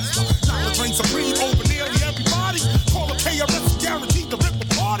 blast master. Knowledge reigns supreme over nearly everybody. Call a KRS, guaranteed to rip a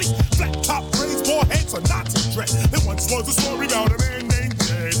party. Flat top braids, foreheads, or Nazi dress. There once was a story about a man named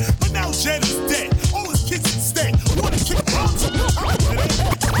Jed, but now Jed is dead. All his kids instead wanna kick rocks up.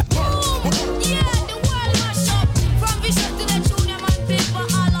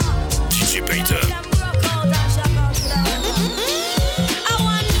 DJ Payton.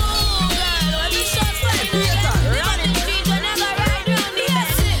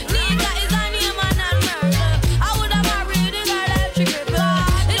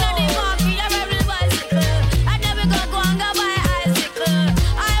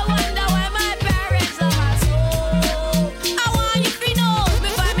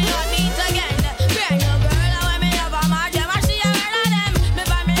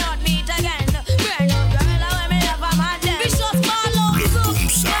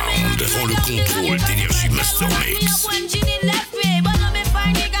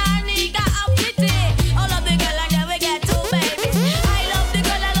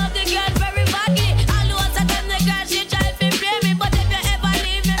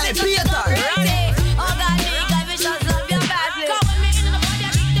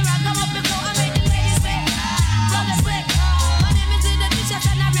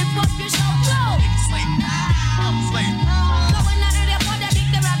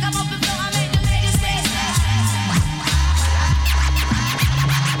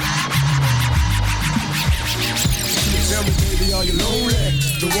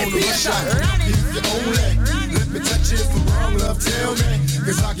 Let me touch it for wrong, love, tell me.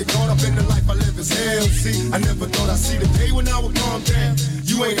 Cause I get caught up in the life I live as hell. See, I never thought I'd see the day when I would calm down.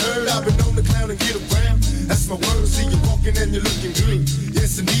 You ain't heard, I've been on the clown and get around. That's my word, see you walking and you're looking good.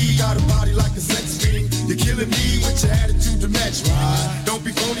 Yes indeed, got a body like a sex fiend. You're killing me with your attitude to match, right? Don't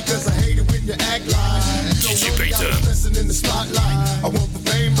be phony cause I hate it when you act like you don't know me, I'm blessing in the spotlight. I want the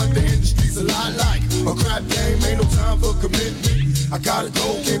fame but the industry's a lot like a crap game, ain't no time for commitment. I gotta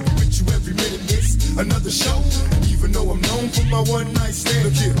go, can't be with you every minute, miss another show. And even though I'm known for my one night stand,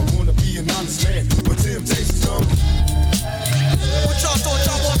 look here, I wanna be an honest man, but temptations come. What y'all thought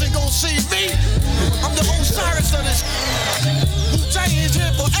y'all wasn't gonna see me? I'm the Osiris of this. Wu-Tang is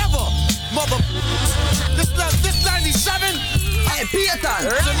here forever, mother. This 97. Hey,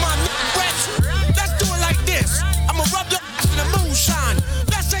 Payton. Let's do it like this. I'ma rub the in the moonshine.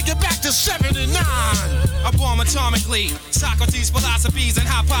 Let's take it back to 79. I bomb atomically. Socrates' philosophies and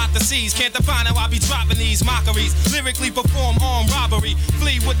hypotheses. Can't define how I be dropping these mockeries. Lyrically perform armed robbery.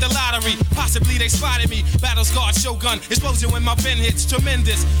 Flee with the lottery. Possibly they spotted me. Battle scarred shogun. Explosion when my pen hits.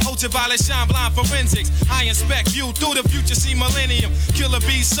 Tremendous. Ultraviolet shine blind forensics. I inspect view through the future. See millennium. Killer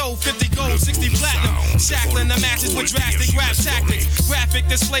bees sold 50 gold, 60 platinum. Shackling the matches with drastic rap tactics. Graphic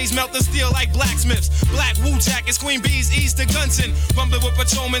displays melt the steel like blacksmiths. Black Wu jackets. Queen bees ease the guns in. Rumbling with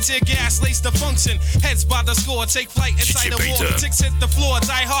patrolmen. Tear gas. Lace the function. Heads by the score. Take flight inside the war. Ticks hit the floor.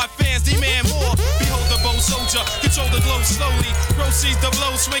 Die hard fans demand more. Behold the bow soldier. Control the glow slowly. Proceeds the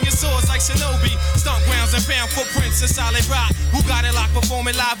blow. Swinging swords like shinobi. Stomp grounds and found footprints in solid rock. Who got it locked?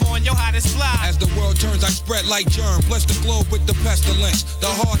 Performing live on your hottest fly. As the world turns, I spread like germ. Bless the globe with the pestilence. The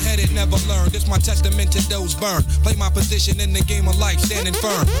hard-headed never learn. This my testament to those burned. Play my position in the game of life, standing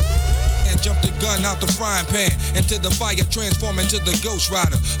firm. And jump the gun out the frying pan into the fire, transform into the Ghost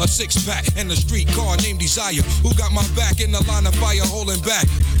Rider. A six-pack and a street car named Desire. Who got my back in the line of fire, holding back?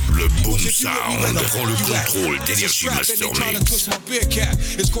 Le boom sound prend le contrôle d'énergie Master Mix. My beer cap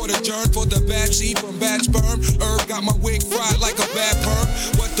is court adjourned for the bad seed from bad sperm. Herb got my wig fried like a bad perm.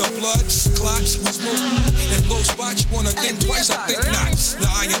 What the blood clots, we smoke in low spots. You wanna think twice, I think not. The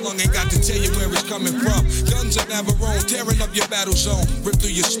iron lung ain't got to tell you where it's coming from. Guns in Navarone, tearing up your battle zone, rip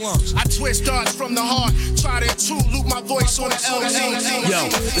through your slums. I twist darts from the heart, try to true loop my voice on the LZ. Yo,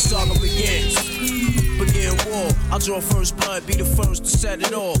 the saga begins. Begin war. I'll draw first blood, be the first to set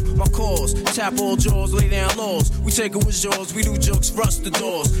it off. My cause, tap all jaws, lay down laws. We take it with jaws, we do jokes, rust the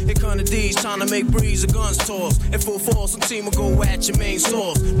doors. Here come the D's, trying to make breeze, the guns toss. In full force, some team will go at your main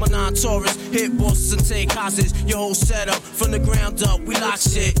source. My non-Taurus, hit bosses and take hostage. Your whole setup, from the ground up, we lock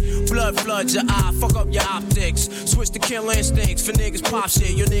shit. Blood floods your eye, fuck up your optics. Switch to kill instincts, for niggas pop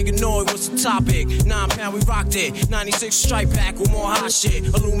shit. Your nigga know it was the topic. 9 pound, we rocked it. 96 strike back with more hot shit.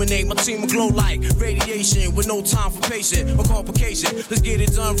 Illuminate, my team will glow like radiation. patient with no time for patient or complication. Let's get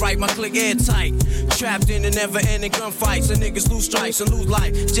it done right, my click airtight. Trapped in the never-ending gunfights, and niggas lose stripes and lose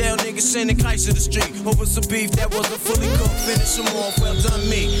life. Jail niggas sending kites to the street over some beef that wasn't fully cooked. Finish them off, well done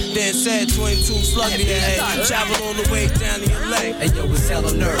me. Then said 22 slug me ahead. Travel all the way down to LA. Hey yo, it's hell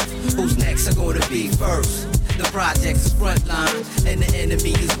on earth. Who's next are gonna be first? The project's is frontline, and the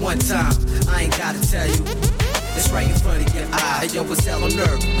enemy is one time. I ain't gotta tell you. It's right in front of your eye. Hey yo, it's hell on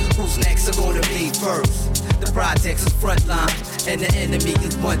earth. Who's next are gonna be first? The project's is frontline, and the enemy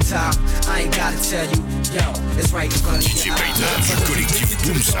is one time. I ain't gotta tell you. Yo, it's right in front of your eye. Du collectif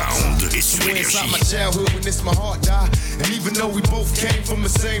Boom Sound et sur Énergie. My childhood when this my heart died. And even though we both came from the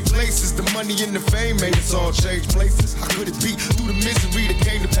same places, the money and the fame made us all change places. How could it be through the misery that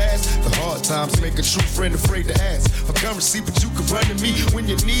came to pass? The hard times make a true friend afraid to ask for currency, but you can run to me when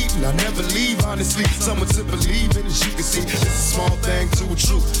you need, and I never leave. Honestly, someone to believe in, as you can see, it's a small thing to a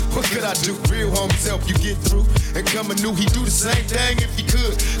truth. What could I do? Real homies help you get through. And coming new, he do the same thing if he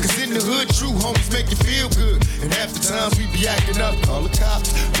could. Cause in the hood, true homies make you feel good. And half the times we be acting up, call the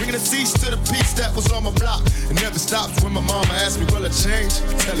cops, bringing a cease to the peace that was on my block. It never stops when my mama asks me, will I change?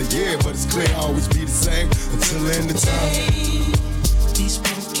 I tell her, yeah, but it's clear I'll always be the same until the end of time. These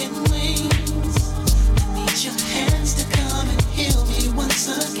broken wings, I need your hands to come and heal me once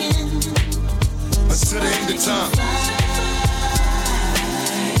again. Until the end of time.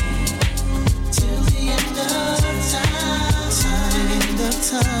 Till the end of time. Till the end of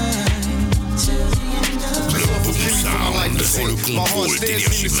time. Prend le contrôle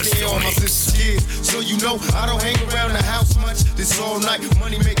d'Énergie Master Mix. So you know I don't hang around the house much. This all night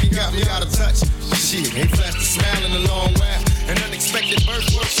money making got me out of touch. Shit, ain't flashed a smile in a long while. An unexpected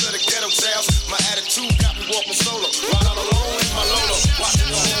birth works to the ghetto tales. My attitude got me walking solo while I'm alone in my Lolo.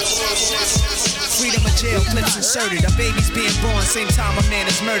 Freedom of jail, clips inserted. A baby's being born, same time a man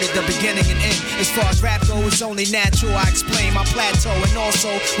is murdered. The beginning and end. As far as rap goes, it's only natural. I explain my plateau and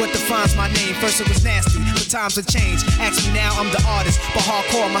also what defines my name. First it was nasty, but times have changed. Ask me now, I'm the artist, but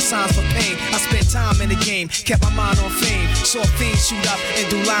hardcore my signs for pain. I spent time in the game, kept my mind on fame. Saw fiends shoot up and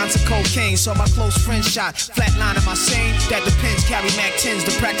do lines of cocaine. Saw my close friend shot, flatline in my sane. That depends, carry Mac 10s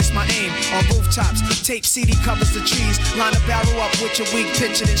to practice my aim. On rooftops, tape CD covers the trees. Line a barrel up with your weak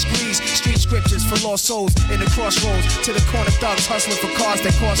picture and squeeze. Street scriptures for lost souls in the crossroads. To the corner thugs hustling for cars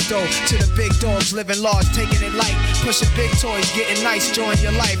that cost dough. To the big dogs living large, taking it light. Pushing big toys, getting nice, enjoying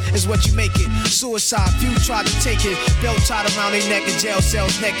your life is what you make it. Suicide, few try to take it. Belt tied around their neck in jail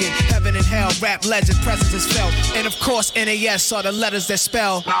cells naked. Heaven and hell, rap legend, presence is felt. And of course, NAS are the letters that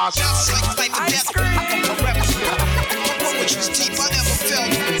spell. Poetry's deep, I never felt.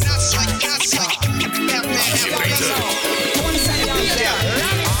 That's like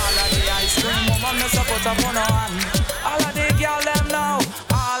All of the ice cream woman, me say put up on her hand. All of the girl them know.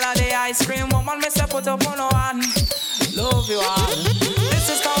 All of the ice cream woman, me say put up on her hand. Love you all. This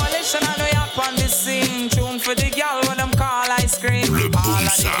is coalition and we up on this scene. Tune for the girl when them call ice cream. Le Boom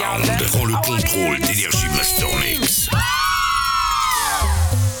Sound prend le contrôle d'Énergie Master Mix.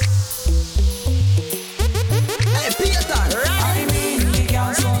 Hey, Payton. I mean, the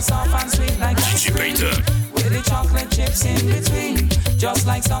girl so soft and sweet like DJ Payton. with the chocolate chips in between, just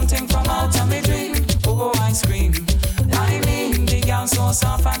like something from out of me dream. Oh, ice cream. I mean, the girl so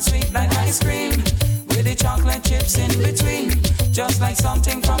soft and sweet like ice cream, with the chocolate chips in between, just like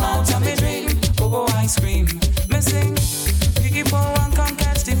something from out of me dream. Oh, ice cream. Missing, Piggy for one, come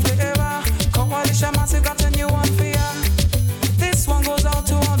catch the flavor. Coalition massive got a new one for ya. This one goes out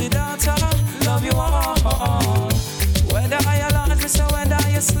to all the data. Love you all. Whether I large, so whether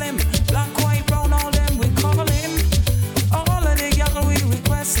you slim, black, white, brown, all them we call him. All of the girl we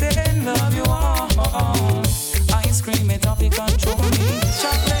requesting, love you all. Ice cream, it up, it control me.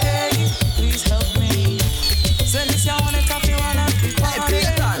 Chocolate, please help me. Send this you want it up, you wanna be party.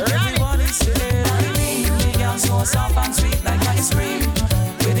 Everybody say, I mean, the girl so soft and sweet like ice cream,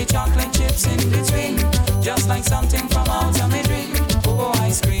 with the chocolate chips in between, just like something from out of me dream. Oh,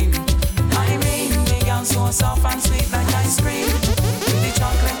 ice cream. I mean, the girl so soft and sweet like ice cream, with the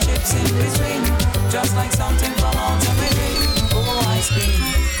chocolate chips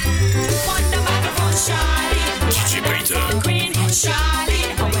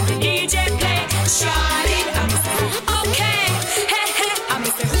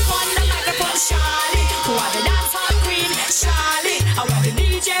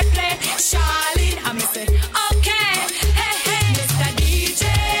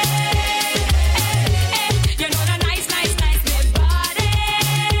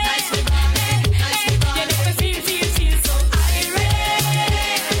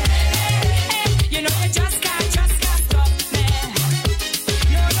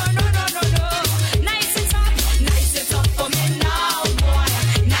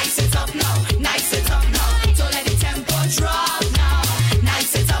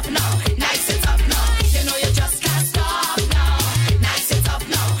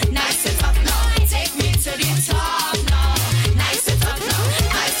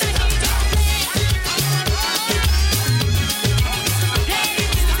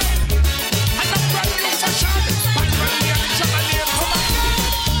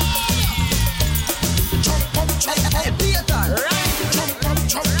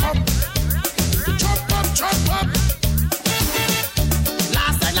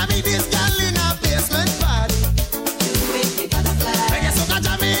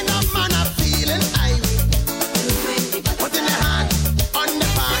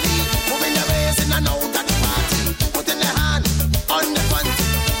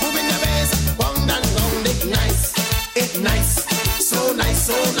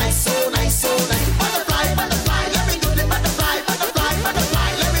so nice, so nice, so nice. Butterfly, butterfly, let me do the butterfly, butterfly, butterfly,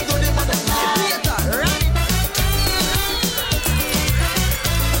 let me do the butterfly. Payton, right?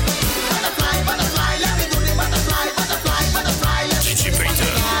 Butterfly, butterfly, let me do the butterfly, butterfly, butterfly, let me do the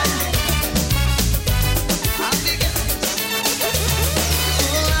butterfly.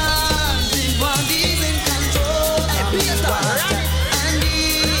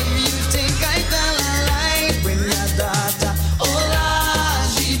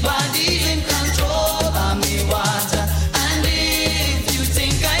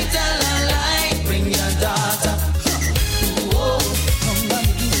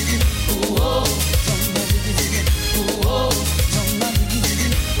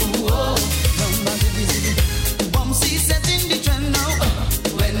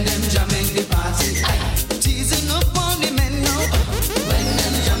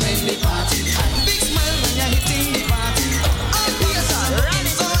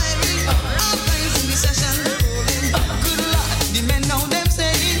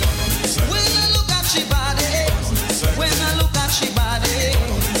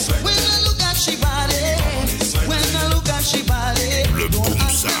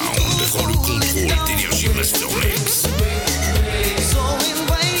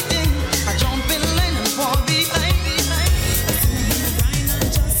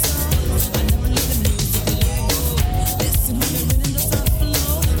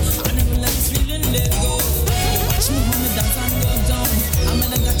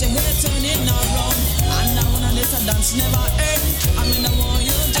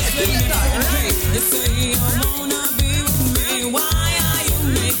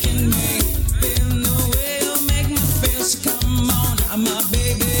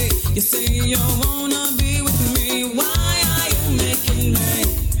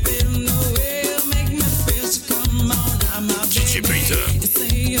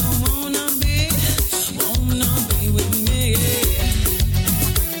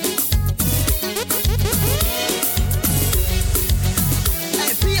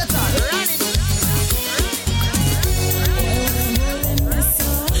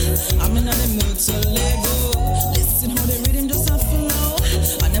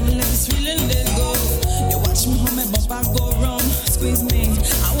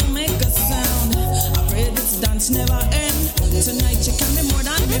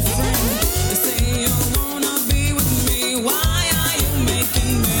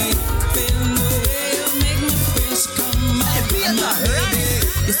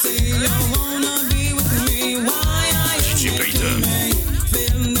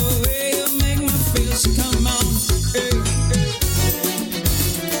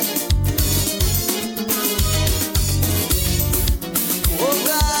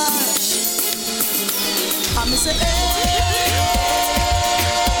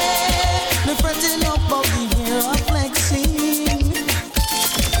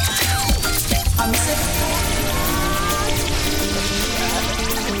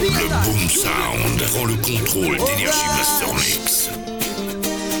 Prends le contrôle d'Energy Master Mix.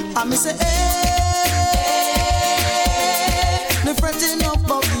 I'm say, hey, the fretting up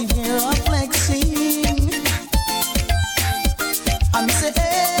of the year of flexing. I'm say,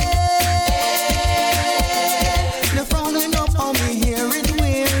 hey, the frowning up on me here it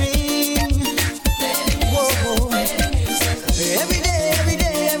wearing. Whoa, every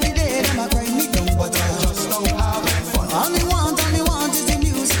day, them a cry me down, but I just don't have fun. All me want is the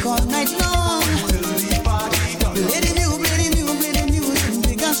music all night long. Play the music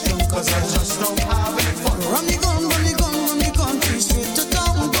big and strong, 'cause I just don't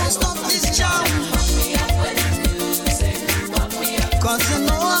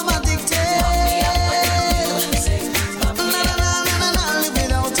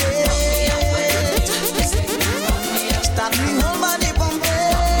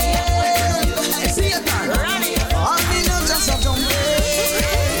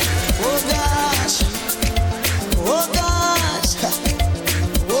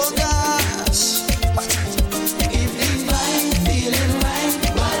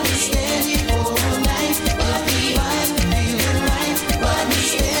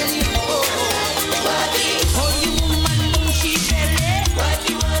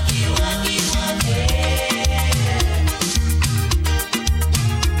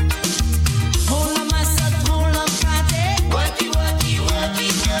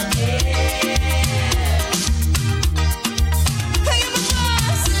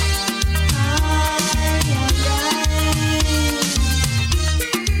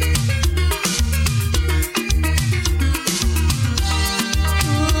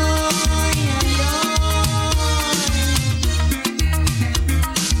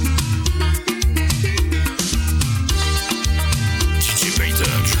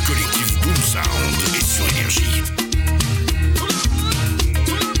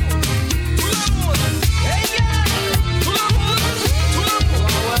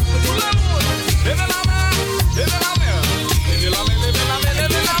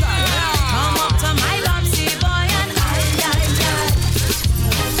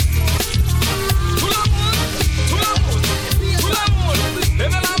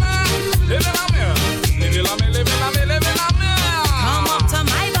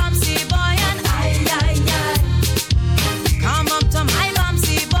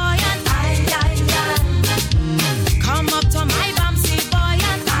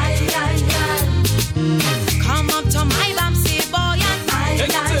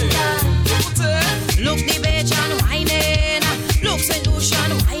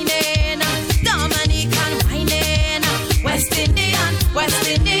West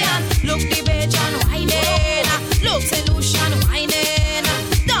Indian, look the Bajan whining, look St. Lucian whining,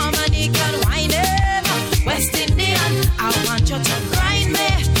 Dominican whining, West Indian, I want you to grind me,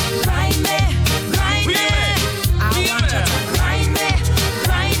 grind me, grind me. I want you to grind me,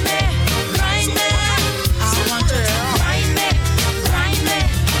 grind me, grind me. I want you to grind me, grind me,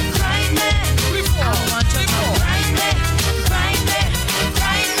 grind me. I want you to grind me, grind me,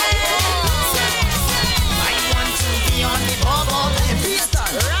 grind me. I want to be on the bubble.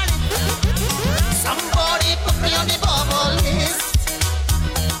 Somebody put me on the bubble list.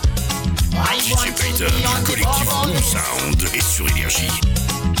 DJ Payton, collectif Boom Sound et sur Énergie.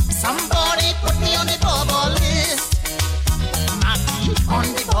 Somebody put me on the bubble list. Maggie on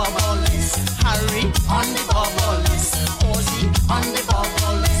the bubble list. Harry on the bubble list. Ozzy on the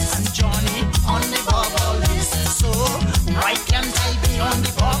bubble list. And Johnny on the bubble list. So why can't I be on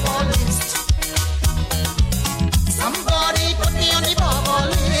the bubble list? Somebody put me on the bubble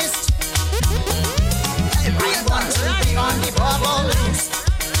list. I want to be on the bubble list.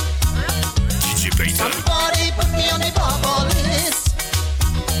 DJ Payton. Somebody put me on the bubble list.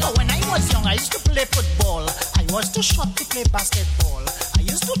 Oh, when I was young, I used to play football. I was too short to play basketball. I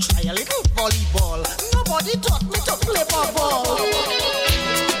used to try a little volleyball. Nobody taught me to play ball.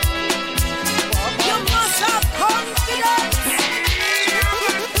 You must have confidence.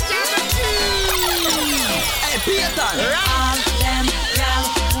 Hey, Payton. All them girls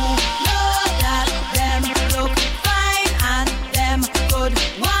who know that them look fine and them good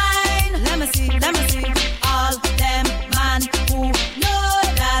wine. Let me see. All them man who know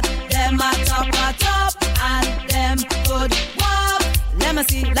that them a top and them good walk. Let me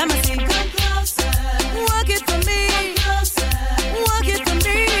see. Come closer. Walk it for me. Walk it for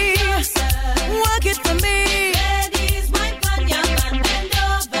me. Walk it for me. Ladies, my pan, young man, bend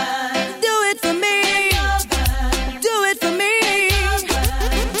over. Do it for me. Do it for me.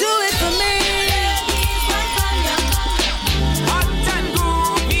 Do it for me. Hot and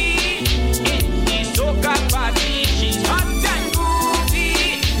groovy in the soca party. She's hot and groovy.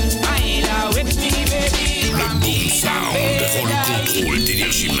 Baila with me, baby. Le Boom Sound prend le contrôle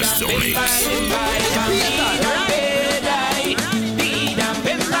d'Énergie Master Mix.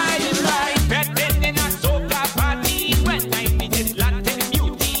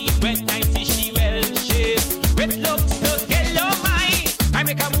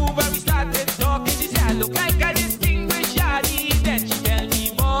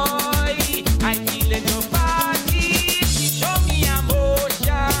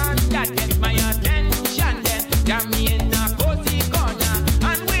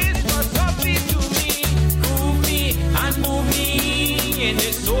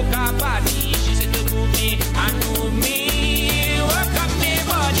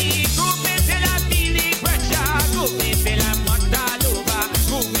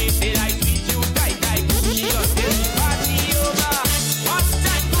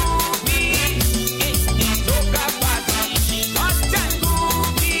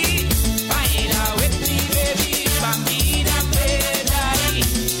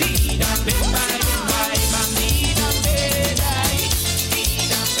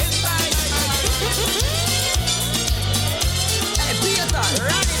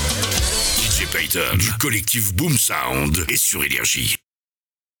 Du collectif Boom Sound et sur Énergie.